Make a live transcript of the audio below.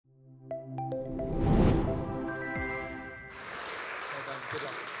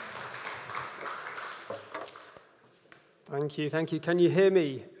Thank you, thank you. Can you hear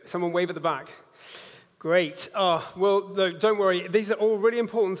me? Someone wave at the back. Great. Oh, well, no, don't worry. These are all really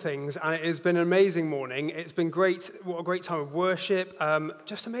important things, and it has been an amazing morning. It's been great. What a great time of worship.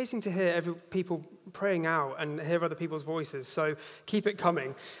 Just amazing to hear people praying out and hear other people's voices, so keep it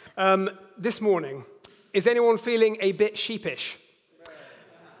coming. This morning, is anyone feeling a bit sheepish?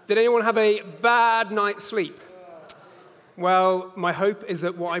 Did anyone have a bad night's sleep? Well, my hope is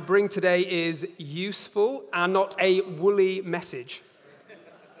that what I bring today is useful and not a woolly message.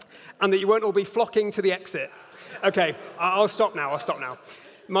 And that you won't all be flocking to the exit. Okay, I'll stop now.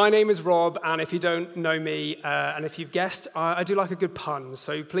 My name is Rob, and if you don't know me, and if you've guessed, I do like a good pun,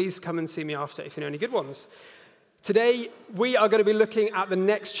 so please come and see me after if you know any good ones. Today, we are going to be looking at the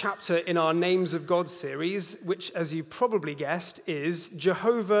next chapter in our Names of God series, which, as you probably guessed, is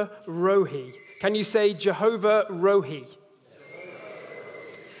Jehovah Rohi. Can you say Jehovah Rohi?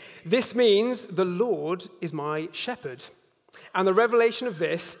 This means the Lord is my shepherd. And the revelation of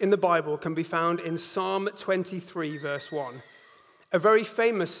this in the Bible can be found in Psalm 23, verse 1, a very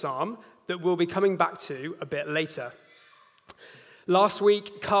famous psalm that we'll be coming back to a bit later. Last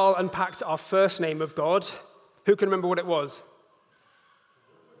week, Carl unpacked our first name of God. Who can remember what it was?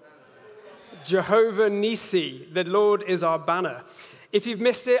 Jehovah Nisi, the Lord is our banner. If you've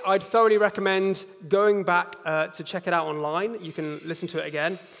missed it, I'd thoroughly recommend going back to check it out online. You can listen to it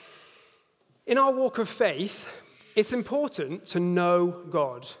again. In our walk of faith, it's important to know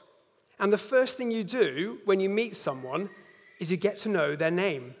God. And the first thing you do when you meet someone is you get to know their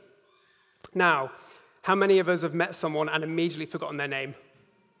name. Now, how many of us have met someone and immediately forgotten their name?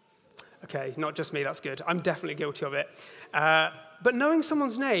 Okay, not just me, that's good. I'm definitely guilty of it. But knowing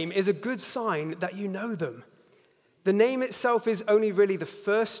someone's name is a good sign that you know them. The name itself is only really the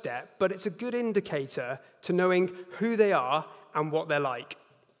first step, but it's a good indicator to knowing who they are and what they're like.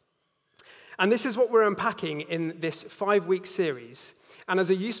 And this is what we're unpacking in this 5-week series. And as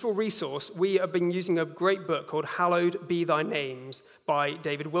a useful resource, we have been using a great book called Hallowed Be Thy Names by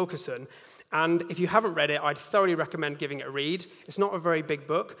David Wilkerson. And if you haven't read it, I'd thoroughly recommend giving it a read. It's not a very big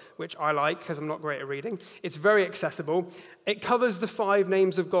book, which I like because I'm not great at reading. It's very accessible. It covers the 5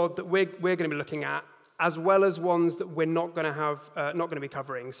 names of God that we're going to be looking at, as well as ones that we're not going to be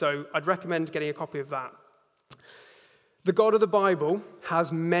covering. So I'd recommend getting a copy of that. The God of the Bible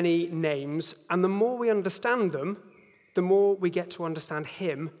has many names, and the more we understand them, the more we get to understand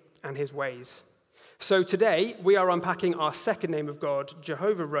him and his ways. So today, we are unpacking our second name of God,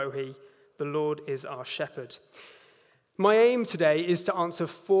 Jehovah Rohi, the Lord is our shepherd. My aim today is to answer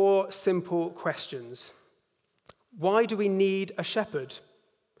 4 simple questions. Why do we need a shepherd?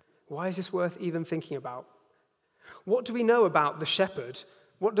 Why is this worth even thinking about? What do we know about the shepherd?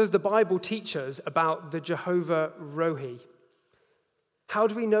 What does the Bible teach us about the Jehovah Rohi? How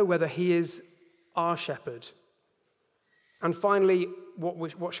do we know whether he is our shepherd? And finally,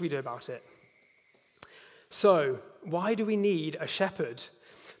 what should we do about it? So, why do we need a shepherd?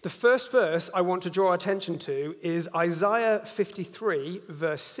 The first verse I want to draw attention to is Isaiah 53,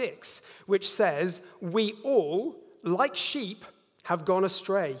 verse 6, which says, "We all, like sheep, have gone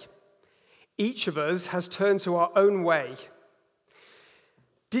astray. Each of us has turned to our own way."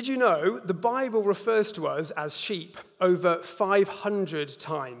 Did you know the Bible refers to us as sheep over 500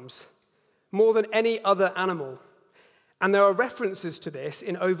 times, more than any other animal? And there are references to this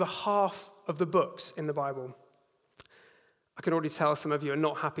in over half of the books in the Bible. I can already tell some of you are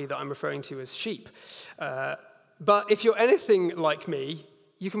not happy that I'm referring to you as sheep. But if you're anything like me,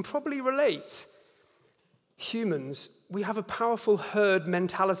 you can probably relate. Humans, we have a powerful herd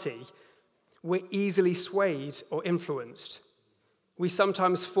mentality. We're easily swayed or influenced. We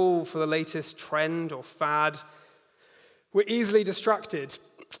sometimes fall for the latest trend or fad. We're easily distracted.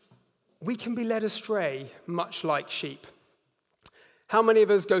 We can be led astray, much like sheep. How many of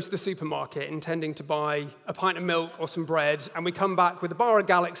us go to the supermarket intending to buy a pint of milk or some bread, and we come back with a bar of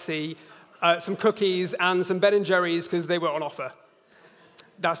Galaxy, some cookies, and some Ben & Jerry's because they were on offer?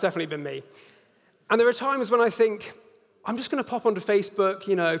 That's definitely been me. And there are times when I think, I'm just going to pop onto Facebook,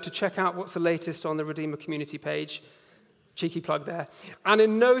 to check out what's the latest on the Redeemer community page. Cheeky plug there. And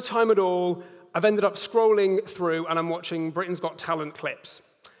in no time at all, I've ended up scrolling through and I'm watching Britain's Got Talent clips.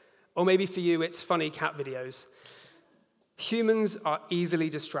 Or maybe for you, it's funny cat videos. Humans are easily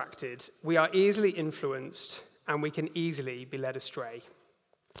distracted. We are easily influenced, and we can easily be led astray.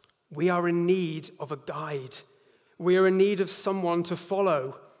 We are in need of a guide. We are in need of someone to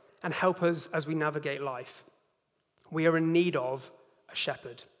follow and help us as we navigate life. We are in need of a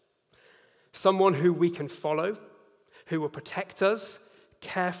shepherd. Someone who we can follow, who will protect us,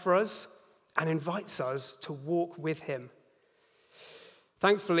 care for us, and invites us to walk with him.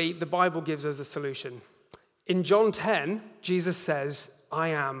 Thankfully, the Bible gives us a solution. In John 10, Jesus says, I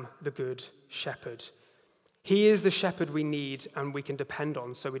am the good shepherd. He is the shepherd we need and we can depend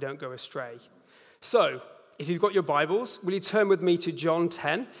on so we don't go astray. So, if you've got your Bibles, will you turn with me to John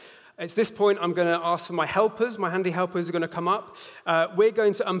 10? At this point, I'm going to ask for my helpers. My handy helpers are going to come up. We're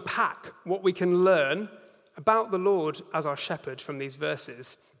going to unpack what we can learn about the Lord as our shepherd from these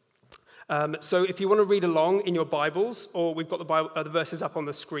verses. So if you want to read along in your Bibles, or we've got the verses up on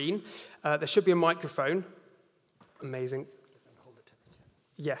the screen, there should be a microphone. Amazing.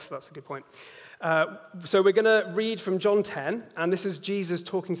 Yes, that's a good point. So we're going to read from John 10, and this is Jesus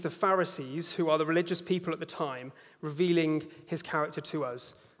talking to the Pharisees, who are the religious people at the time, revealing his character to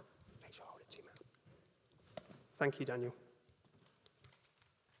us. Thank you, Daniel.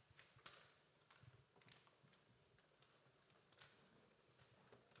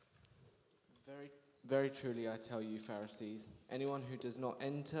 Very truly I tell you, Pharisees, anyone who does not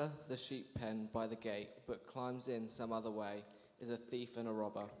enter the sheep pen by the gate, but climbs in some other way, is a thief and a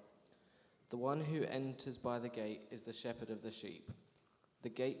robber. The one who enters by the gate is the shepherd of the sheep. The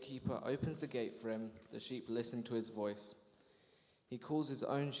gatekeeper opens the gate for him, the sheep listen to his voice. He calls his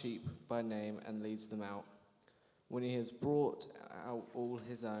own sheep by name and leads them out. When he has brought out all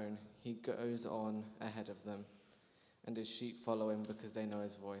his own, he goes on ahead of them, and his sheep follow him because they know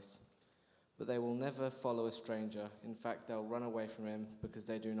his voice. But they will never follow a stranger. In fact, they'll run away from him because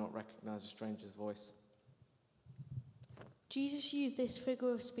they do not recognize a stranger's voice. Jesus used this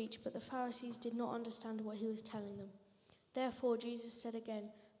figure of speech, but the Pharisees did not understand what he was telling them. Therefore, Jesus said again,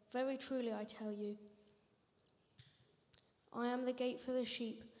 very truly I tell you, I am the gate for the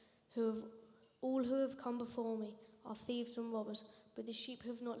sheep. All who have come before me are thieves and robbers, but the sheep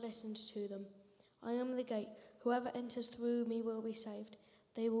have not listened to them. I am the gate. Whoever enters through me will be saved.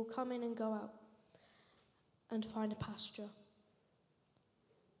 They will come in and go out and find a pasture.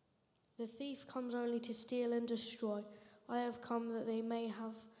 The thief comes only to steal and destroy. I have come that they may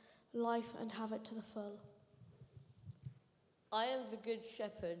have life and have it to the full. I am the good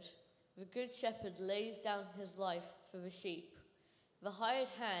shepherd. The good shepherd lays down his life for the sheep. The hired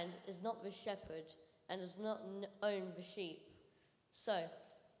hand is not the shepherd and does not own the sheep. So,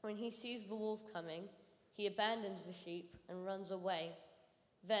 when he sees the wolf coming, he abandons the sheep and runs away.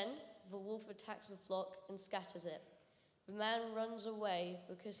 Then the wolf attacks the flock and scatters it. The man runs away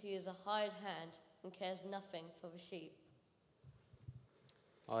because he is a hired hand and cares nothing for the sheep.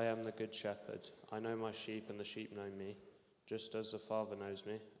 I am the good shepherd. I know my sheep and the sheep know me, just as the Father knows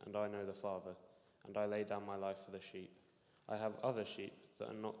me and I know the Father, and I lay down my life for the sheep. I have other sheep that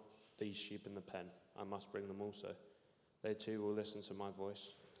are not these sheep in the pen. I must bring them also. They too will listen to my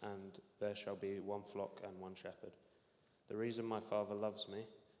voice, and there shall be one flock and one shepherd. The reason my Father loves me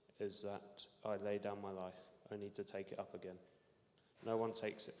is that I lay down my life, only to take it up again. No one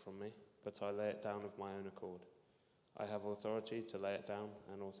takes it from me, but I lay it down of my own accord. I have authority to lay it down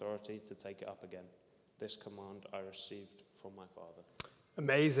and authority to take it up again. This command I received from my Father.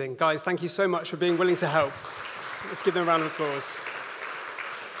 Amazing. Guys, thank you so much for being willing to help. Let's give them a round of applause.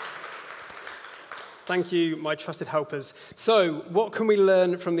 Thank you, my trusted helpers. So, what can we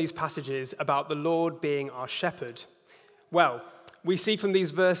learn from these passages about the Lord being our shepherd? Well, we see from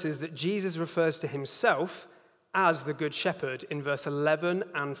these verses that Jesus refers to himself as the good shepherd in verse 11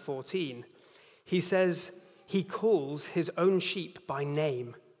 and 14. He says he calls his own sheep by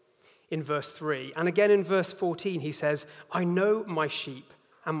name in verse 3. And again in verse 14, he says, I know my sheep,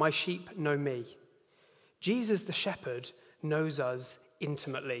 and my sheep know me. Jesus, the shepherd, knows us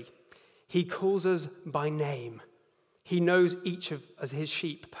intimately. He calls us by name. He knows each of us, his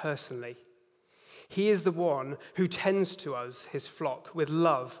sheep, personally. He is the one who tends to us, his flock, with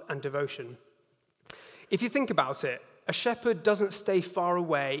love and devotion. If you think about it, a shepherd doesn't stay far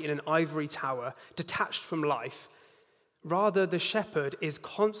away in an ivory tower, detached from life. Rather, the shepherd is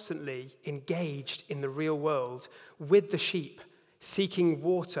constantly engaged in the real world with the sheep, seeking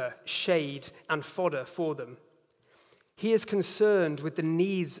water, shade, and fodder for them. He is concerned with the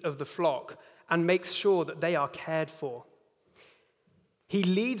needs of the flock and makes sure that they are cared for. He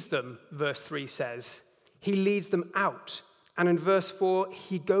leads them, verse 3 says. He leads them out. And in verse 4,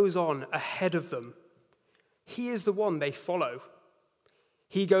 he goes on ahead of them. He is the one they follow.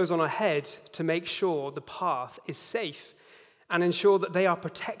 He goes on ahead to make sure the path is safe and ensure that they are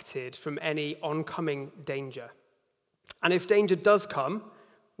protected from any oncoming danger. And if danger does come,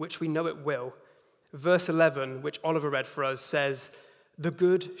 which we know it will, verse 11, which Oliver read for us, says, the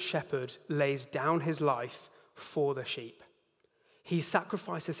good shepherd lays down his life for the sheep. He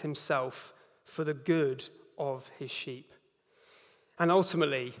sacrifices himself for the good of his sheep. And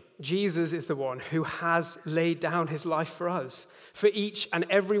ultimately, Jesus is the one who has laid down his life for us, for each and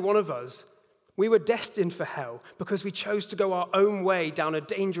every one of us, We were destined for hell because we chose to go our own way down a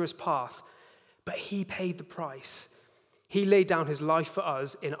dangerous path. But he paid the price. He laid down his life for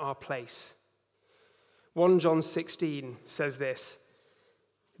us in our place. 1 John 16 says this: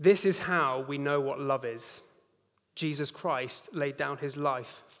 "This is how we know what love is. Jesus Christ laid down his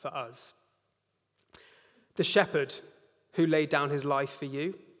life for us." The shepherd who laid down his life for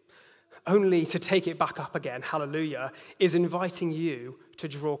you, only to take it back up again, hallelujah, is inviting you to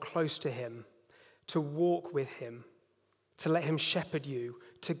draw close to him, to walk with him, to let him shepherd you,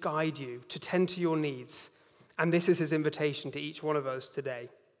 to guide you, to tend to your needs. And this is his invitation to each one of us today.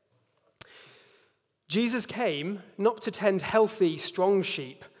 Jesus came not to tend healthy, strong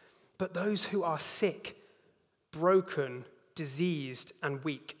sheep, but those who are sick, broken, diseased, and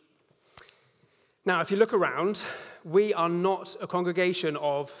weak. Now, if you look around, we are not a congregation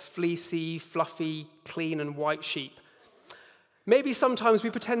of fleecy, fluffy, clean, and white sheep. Maybe sometimes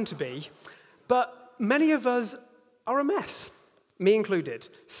we pretend to be, but many of us are a mess, me included.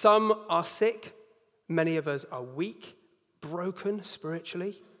 Some are sick, many of us are weak, broken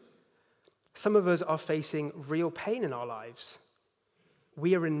spiritually. Some of us are facing real pain in our lives.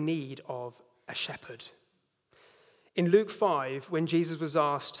 We are in need of a shepherd. In Luke 5, when Jesus was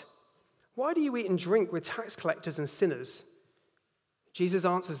asked, "Why do you eat and drink with tax collectors and sinners?" Jesus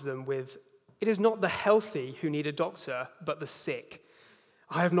answers them with, "It is not the healthy who need a doctor, but the sick.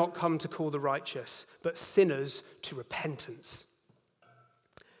 I have not come to call the righteous, but sinners to repentance."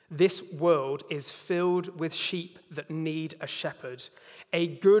 This world is filled with sheep that need a shepherd, a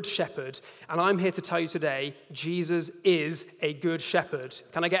good shepherd. And I'm here to tell you today, Jesus is a good shepherd.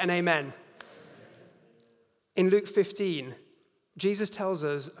 Can I get an amen? In Luke 15, Jesus tells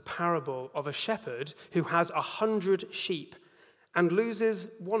us a parable of a shepherd who has 100 sheep and loses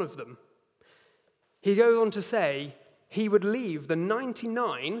one of them. He goes on to say he would leave the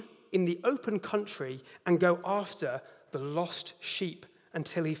 99 in the open country and go after the lost sheep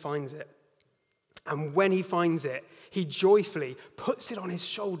until he finds it. And when he finds it, he joyfully puts it on his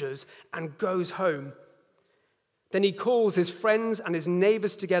shoulders and goes home. Then he calls his friends and his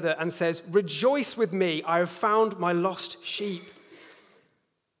neighbors together and says, "Rejoice with me, I have found my lost sheep."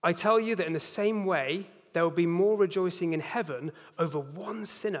 I tell you that in the same way, there will be more rejoicing in heaven over one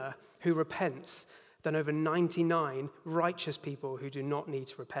sinner who repents than over 99 righteous people who do not need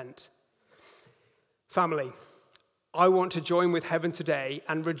to repent. Family, I want to join with heaven today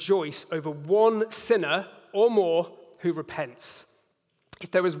and rejoice over one sinner or more who repents.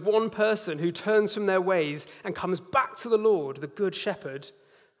 If there is one person who turns from their ways and comes back to the Lord, the Good Shepherd,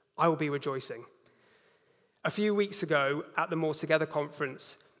 I will be rejoicing. A few weeks ago at the More Together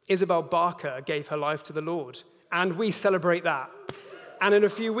conference, Isabel Barker gave her life to the Lord, and we celebrate that. And in a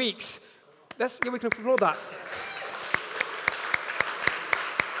few weeks, we can applaud that.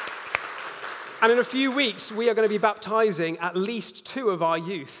 And in a few weeks, we are going to be baptizing at least 2 of our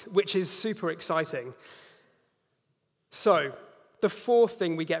youth, which is super exciting. So, the fourth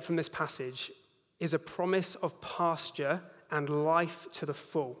thing we get from this passage is a promise of pasture and life to the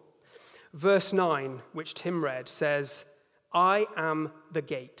full. Verse 9, which Tim read, says, "I am the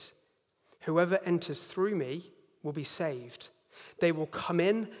gate. Whoever enters through me will be saved. They will come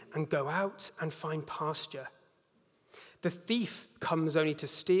in and go out and find pasture. The thief comes only to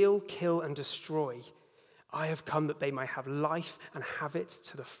steal, kill, and destroy. I have come that they may have life and have it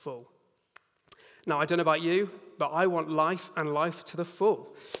to the full." Now, I don't know about you, but I want life and life to the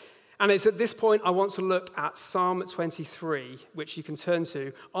full. And it's at this point I want to look at Psalm 23, which you can turn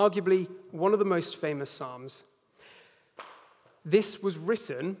to, arguably one of the most famous psalms. This was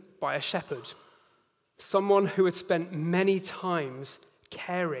written by a shepherd, someone who had spent many times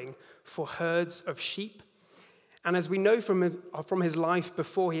caring for herds of sheep. And as we know from his life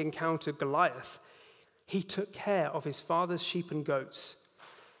before he encountered Goliath, he took care of his father's sheep and goats.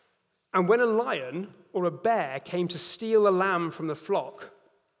 And when a lion or a bear came to steal a lamb from the flock,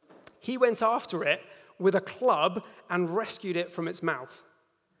 he went after it with a club and rescued it from its mouth.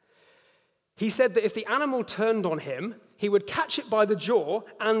 He said that if the animal turned on him, he would catch it by the jaw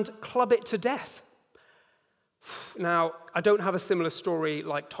and club it to death. Now, I don't have a similar story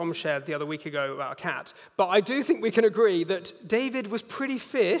like Tom shared the other week ago about a cat, but I do think we can agree that David was pretty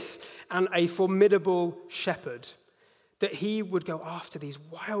fierce and a formidable shepherd, that he would go after these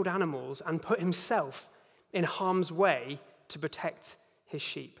wild animals and put himself in harm's way to protect his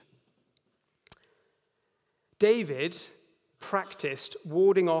sheep. David practiced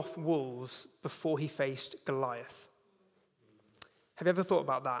warding off wolves before he faced Goliath. Have you ever thought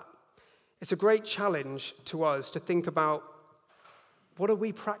about that? It's a great challenge to us to think about, what are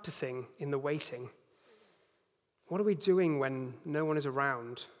we practicing in the waiting? What are we doing when no one is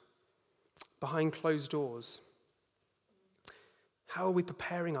around? behind closed doors? How are we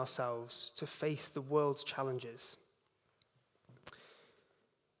preparing ourselves to face the world's challenges?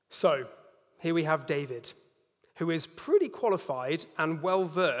 So, here we have David, who is pretty qualified and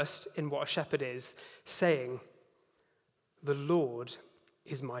well-versed in what a shepherd is, saying, "The Lord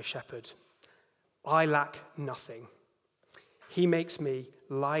is my shepherd. I lack nothing. He makes me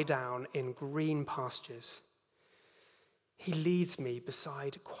lie down in green pastures. He leads me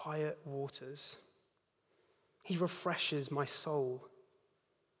beside quiet waters. He refreshes my soul.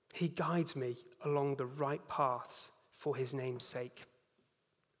 He guides me along the right paths for his name's sake.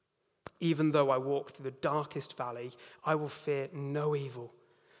 Even though I walk through the darkest valley, I will fear no evil,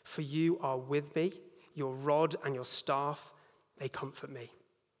 for you are with me. Your rod and your staff, they comfort me."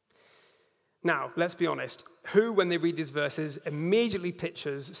 Now, let's be honest. Who, when they read these verses, immediately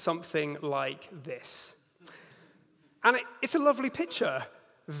pictures something like this? And it's a lovely picture.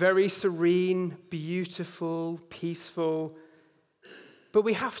 Very serene, beautiful, peaceful. But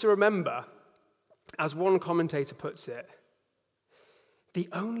we have to remember, as one commentator puts it, the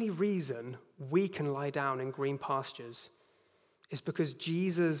only reason we can lie down in green pastures is because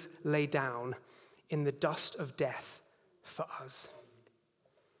Jesus lay down in the dust of death for us.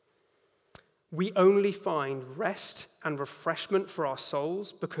 We only find rest and refreshment for our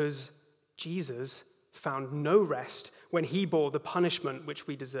souls because Jesus found no rest when he bore the punishment which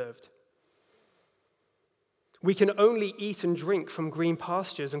we deserved. We can only eat and drink from green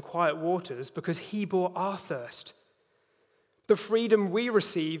pastures and quiet waters because he bore our thirst. The freedom we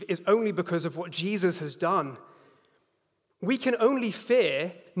receive is only because of what Jesus has done. We can only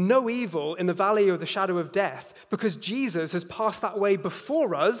fear no evil in the valley of the shadow of death because Jesus has passed that way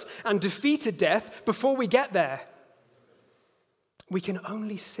before us and defeated death before we get there. We can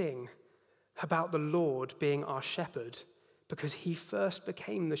only sing about the Lord being our shepherd because he first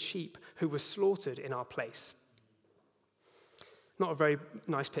became the sheep who were slaughtered in our place. Not a very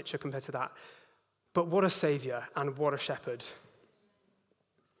nice picture compared to that, but what a savior and what a shepherd.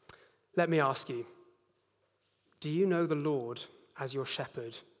 Let me ask you, do you know the Lord as your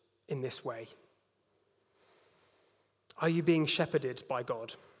shepherd in this way? Are you being shepherded by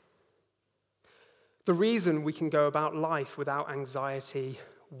God? The reason we can go about life without anxiety,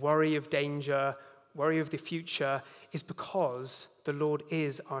 worry of danger, worry of the future, is because the Lord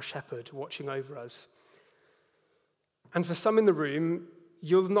is our shepherd watching over us. And for some in the room,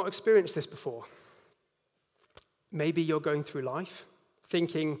 you'll not experienced this before. Maybe you're going through life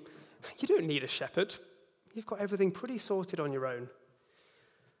thinking, you don't need a shepherd. You've got everything pretty sorted on your own.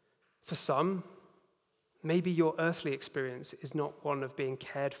 For some, maybe your earthly experience is not one of being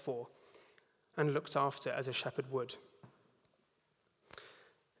cared for and looked after as a shepherd would.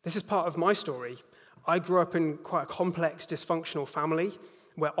 This is part of my story. I grew up in quite a complex, dysfunctional family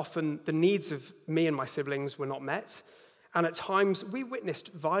where often the needs of me and my siblings were not met. And at times, we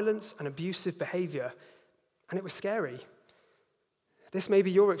witnessed violence and abusive behavior, and it was scary. This may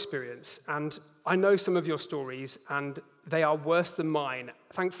be your experience, and I know some of your stories, and they are worse than mine.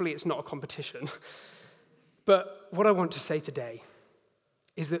 Thankfully, it's not a competition. But what I want to say today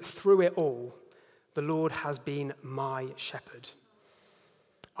is that through it all, the Lord has been my shepherd.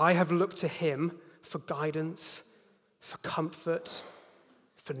 I have looked to him for guidance, for comfort,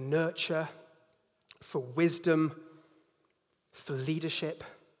 for nurture, for wisdom, for leadership,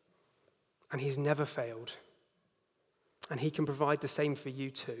 and he's never failed. And he can provide the same for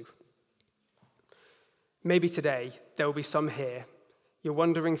you too. Maybe today there will be some here, you're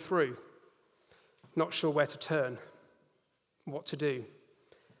wandering through, not sure where to turn, what to do,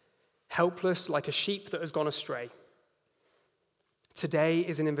 helpless like a sheep that has gone astray. Today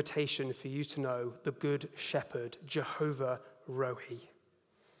is an invitation for you to know the good shepherd, Jehovah Rohi.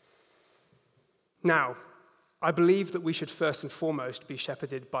 Now, I believe that we should first and foremost be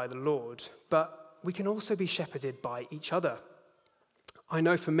shepherded by the Lord, but we can also be shepherded by each other. I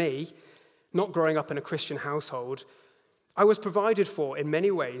know for me, not growing up in a Christian household, I was provided for in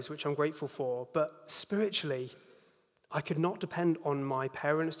many ways, which I'm grateful for, but spiritually, I could not depend on my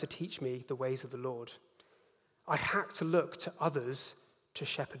parents to teach me the ways of the Lord. I had to look to others to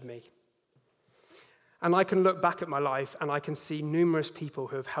shepherd me. And I can look back at my life and I can see numerous people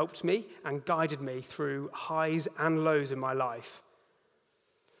who have helped me and guided me through highs and lows in my life.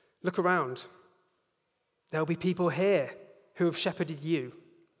 Look around. There'll be people here who have shepherded you,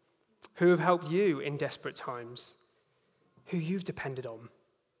 who have helped you in desperate times, who you've depended on.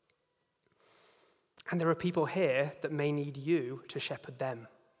 And there are people here that may need you to shepherd them.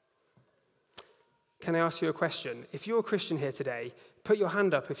 Can I ask you a question? If you're a Christian here today, put your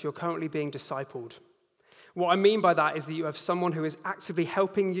hand up if you're currently being discipled. What I mean by that is that you have someone who is actively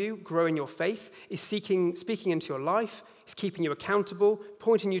helping you grow in your faith, is speaking into your life, is keeping you accountable,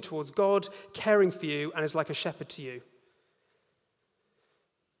 pointing you towards God, caring for you, and is like a shepherd to you.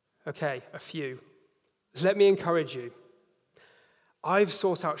 Okay, a few. Let me encourage you. I've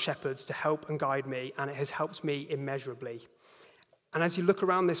sought out shepherds to help and guide me, and it has helped me immeasurably. And as you look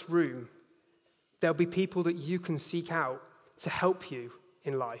around this room, there'll be people that you can seek out to help you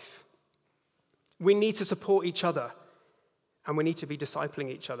in life. We need to support each other, and we need to be discipling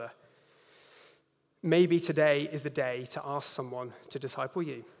each other. Maybe today is the day to ask someone to disciple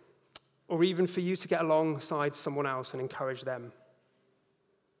you, or even for you to get alongside someone else and encourage them.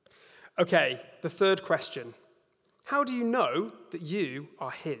 Okay, the third question. How do you know that you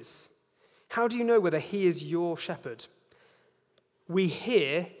are his? How do you know whether he is your shepherd? We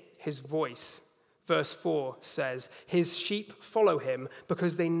hear his voice. Verse 4 says, his sheep follow him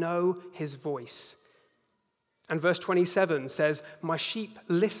because they know his voice. And verse 27 says, my sheep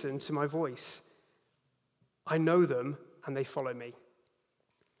listen to my voice. I know them and they follow me.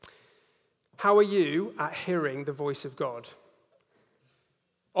 How are you at hearing the voice of God?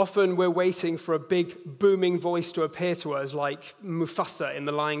 Often we're waiting for a big booming voice to appear to us like Mufasa in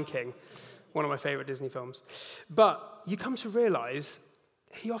The Lion King, one of my favorite Disney films. But you come to realize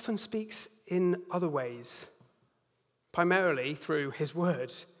he often speaks in other ways, primarily through his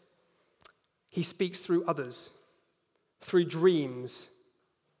word. He speaks through others, through dreams,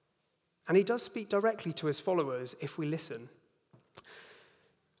 and he does speak directly to his followers if we listen.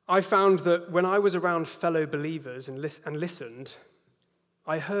 I found that when I was around fellow believers and listened,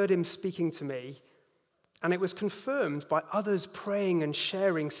 I heard him speaking to me, and it was confirmed by others praying and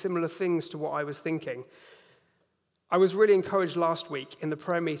sharing similar things to what I was thinking. I was really encouraged last week in the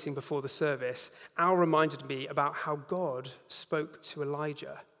prayer meeting before the service. Al reminded me about how God spoke to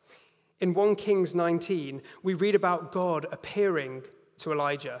Elijah. In 1 Kings 19, we read about God appearing to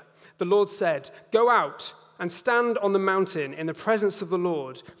Elijah. The Lord said, "Go out and stand on the mountain in the presence of the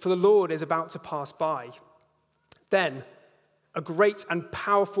Lord, for the Lord is about to pass by." Then a great and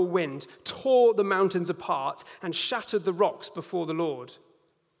powerful wind tore the mountains apart and shattered the rocks before the Lord.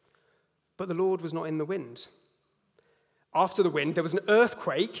 But the Lord was not in the wind. After the wind, there was an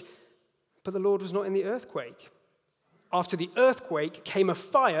earthquake, but the Lord was not in the earthquake. After the earthquake came a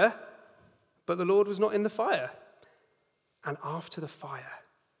fire, but the Lord was not in the fire. And after the fire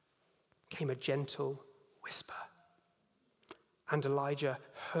came a gentle whisper. And Elijah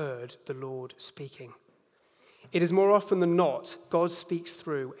heard the Lord speaking. It is more often than not, God speaks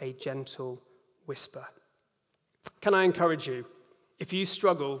through a gentle whisper. Can I encourage you, if you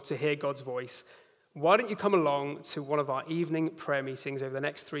struggle to hear God's voice, why don't you come along to one of our evening prayer meetings over the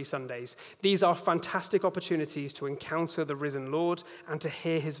next 3 Sundays? These are fantastic opportunities to encounter the risen Lord and to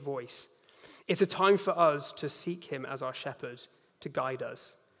hear his voice. It's a time for us to seek him as our shepherd, to guide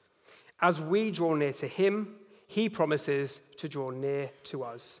us. As we draw near to him, he promises to draw near to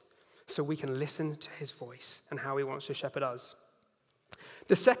us, so we can listen to his voice and how he wants to shepherd us.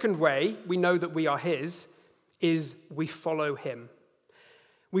 The second way we know that we are his is we follow him.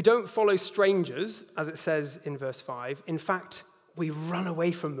 We don't follow strangers, as it says in verse 5. In fact, we run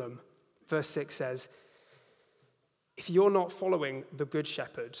away from them. Verse 6 says, if you're not following the good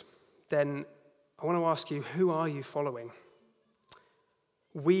shepherd, then I want to ask you, who are you following?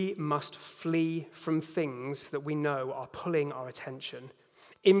 We must flee from things that we know are pulling our attention,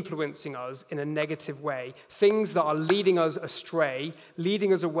 influencing us in a negative way, things that are leading us astray,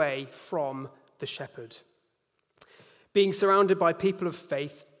 leading us away from the shepherd. Being surrounded by people of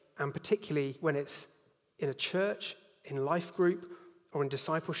faith, and particularly when it's in a church, in life group, or in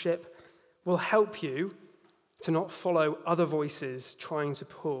discipleship, will help you to not follow other voices trying to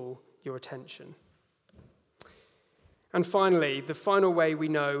pull your attention. And finally, the final way we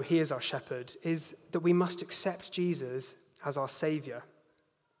know he is our shepherd is that we must accept Jesus as our Savior.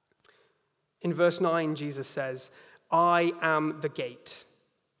 In verse 9, Jesus says, I am the gate.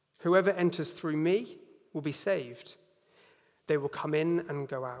 Whoever enters through me will be saved. They will come in and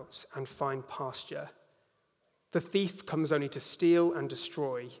go out and find pasture. The thief comes only to steal and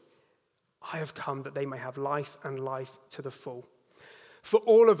destroy. I have come that they may have life and life to the full. For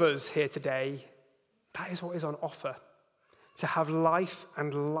all of us here today, that is what is on offer, to have life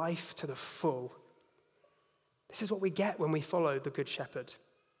and life to the full. This is what we get when we follow the Good Shepherd.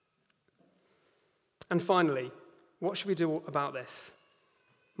 And finally, what should we do about this?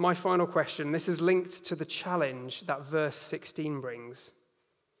 My final question, this is linked to the challenge that verse 16 brings.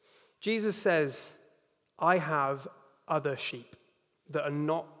 Jesus says, I have other sheep that are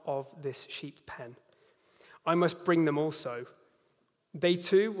not of this sheep pen. I must bring them also. They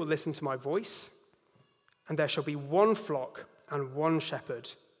too will listen to my voice, and there shall be one flock and one shepherd.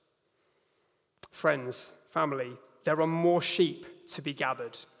 Friends, family, there are more sheep to be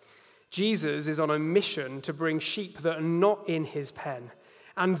gathered. Jesus is on a mission to bring sheep that are not in his pen,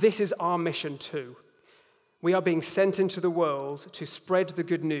 and this is our mission too. We are being sent into the world to spread the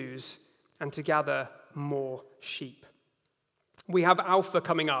good news and to gather more sheep. We have Alpha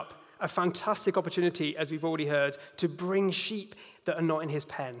coming up, a fantastic opportunity, as we've already heard, to bring sheep that are not in his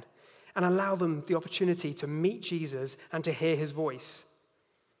pen and allow them the opportunity to meet Jesus and to hear his voice.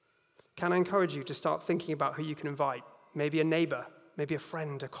 Can I encourage you to start thinking about who you can invite? Maybe a neighbor, maybe a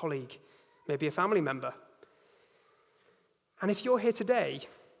friend, a colleague, maybe a family member. And if you're here today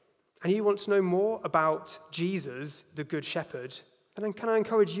and you want to know more about Jesus, the Good Shepherd, then can I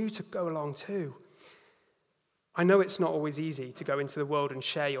encourage you to go along too? I know it's not always easy to go into the world and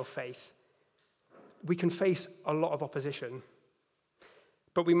share your faith. We can face a lot of opposition.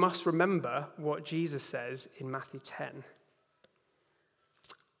 But we must remember what Jesus says in Matthew 10.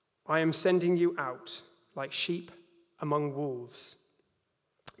 I am sending you out like sheep among wolves.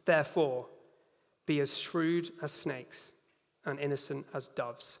 Therefore, be as shrewd as snakes and innocent as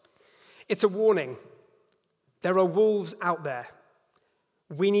doves. It's a warning. There are wolves out there.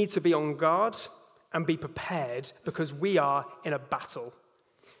 We need to be on guard and be prepared because we are in a battle.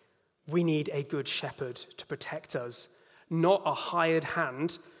 We need a good shepherd to protect us, not a hired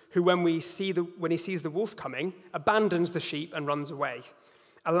hand who, when he sees the wolf coming, abandons the sheep and runs away,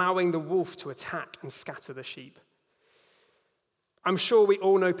 allowing the wolf to attack and scatter the sheep. I'm sure we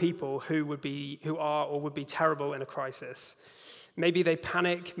all know people who are or would be terrible in a crisis. Maybe they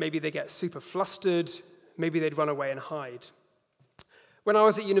panic, maybe they get super flustered, maybe they'd run away and hide. When I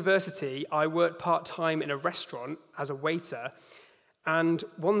was at university, I worked part-time in a restaurant as a waiter, and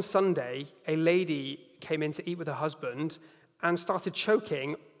one Sunday, a lady came in to eat with her husband and started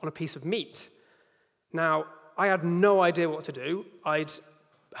choking on a piece of meat. Now, I had no idea what to do. I'd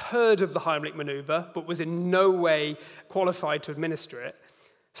heard of the Heimlich maneuver, but was in no way qualified to administer it.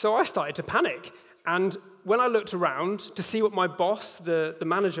 So I started to panic. And when I looked around to see what my boss, the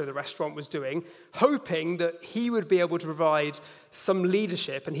manager of the restaurant, was doing, hoping that he would be able to provide some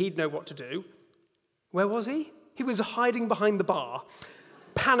leadership and he'd know what to do, where was he? He was hiding behind the bar,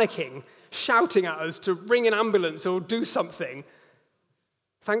 panicking, shouting at us to ring an ambulance or do something.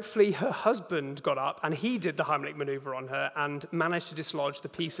 Thankfully, her husband got up and he did the Heimlich maneuver on her and managed to dislodge the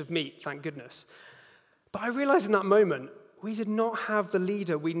piece of meat, thank goodness. But I realized in that moment, we did not have the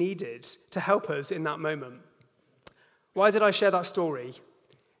leader we needed to help us in that moment. Why did I share that story?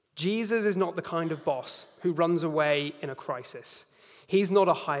 Jesus is not the kind of boss who runs away in a crisis. He's not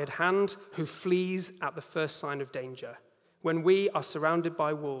a hired hand who flees at the first sign of danger. When we are surrounded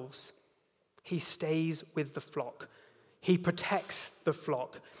by wolves, he stays with the flock. He protects the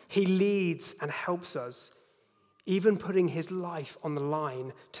flock. He leads and helps us, even putting his life on the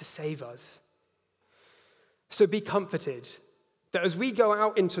line to save us. So be comforted that as we go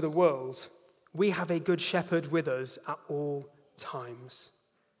out into the world, we have a good shepherd with us at all times.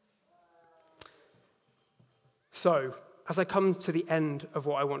 So, as I come to the end of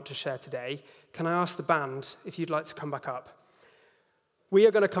what I want to share today, can I ask the band if you'd like to come back up? We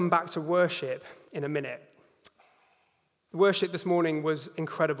are going to come back to worship in a minute. Worship this morning was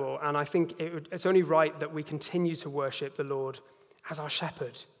incredible, and I think it's only right that we continue to worship the Lord as our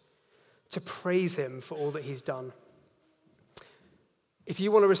shepherd, to praise him for all that he's done. If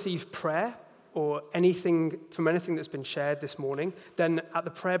you want to receive prayer or anything that's been shared this morning, then at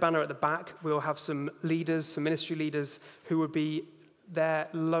the prayer banner at the back, we'll have some leaders, some ministry leaders who would be there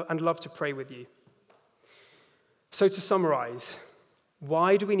and love to pray with you. So to summarize,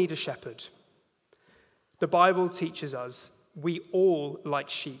 why do we need a shepherd? The Bible teaches us we all, like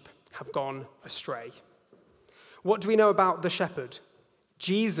sheep, have gone astray. What do we know about the shepherd?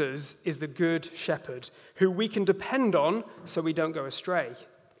 Jesus is the good shepherd who we can depend on so we don't go astray.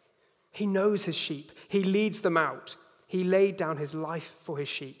 He knows his sheep. He leads them out. He laid down his life for his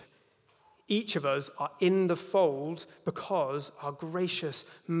sheep. Each of us are in the fold because our gracious,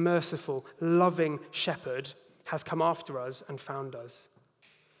 merciful, loving shepherd has come after us and found us.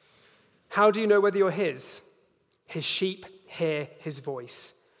 How do you know whether you're his? His sheep hear his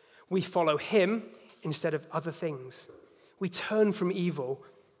voice. We follow him instead of other things. We turn from evil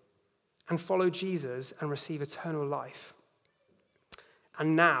and follow Jesus and receive eternal life.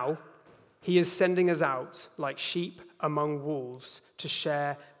 And now, he is sending us out like sheep among wolves to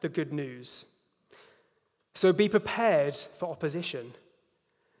share the good news. So be prepared for opposition.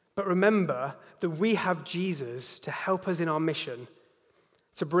 But remember that we have Jesus to help us in our mission,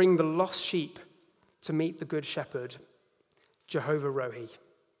 to bring the lost sheep to meet the good shepherd, Jehovah Rohi.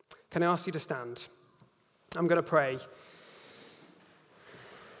 Can I ask you to stand? I'm going to pray.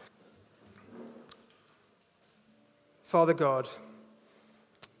 Father God,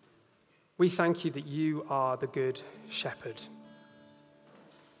 we thank you that you are the good shepherd.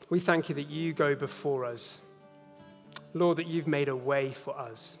 We thank you that you go before us. Lord, that you've made a way for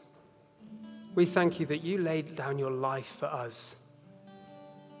us. We thank you that you laid down your life for us.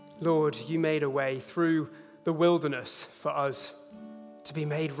 Lord, you made a way through the wilderness for us to be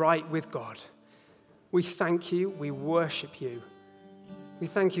made right with God. We thank you. We worship you. We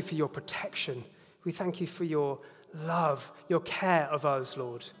thank you for your protection. We thank you for your love, your care of us,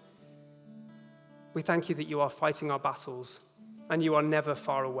 Lord. We thank you that you are fighting our battles and you are never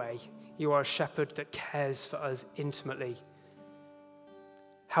far away. You are a shepherd that cares for us intimately.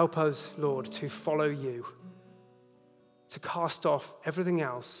 Help us, Lord, to follow you, to cast off everything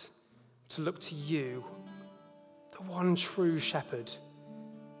else, to look to you, the one true shepherd,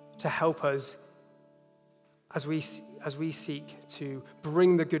 to help us as we seek to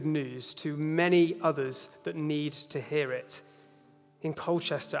bring the good news to many others that need to hear it in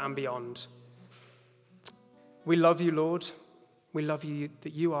Colchester and beyond. We love you, Lord. We love you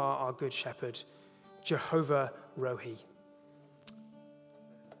that you are our good shepherd, Jehovah Rohi.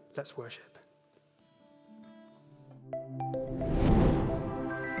 Let's worship.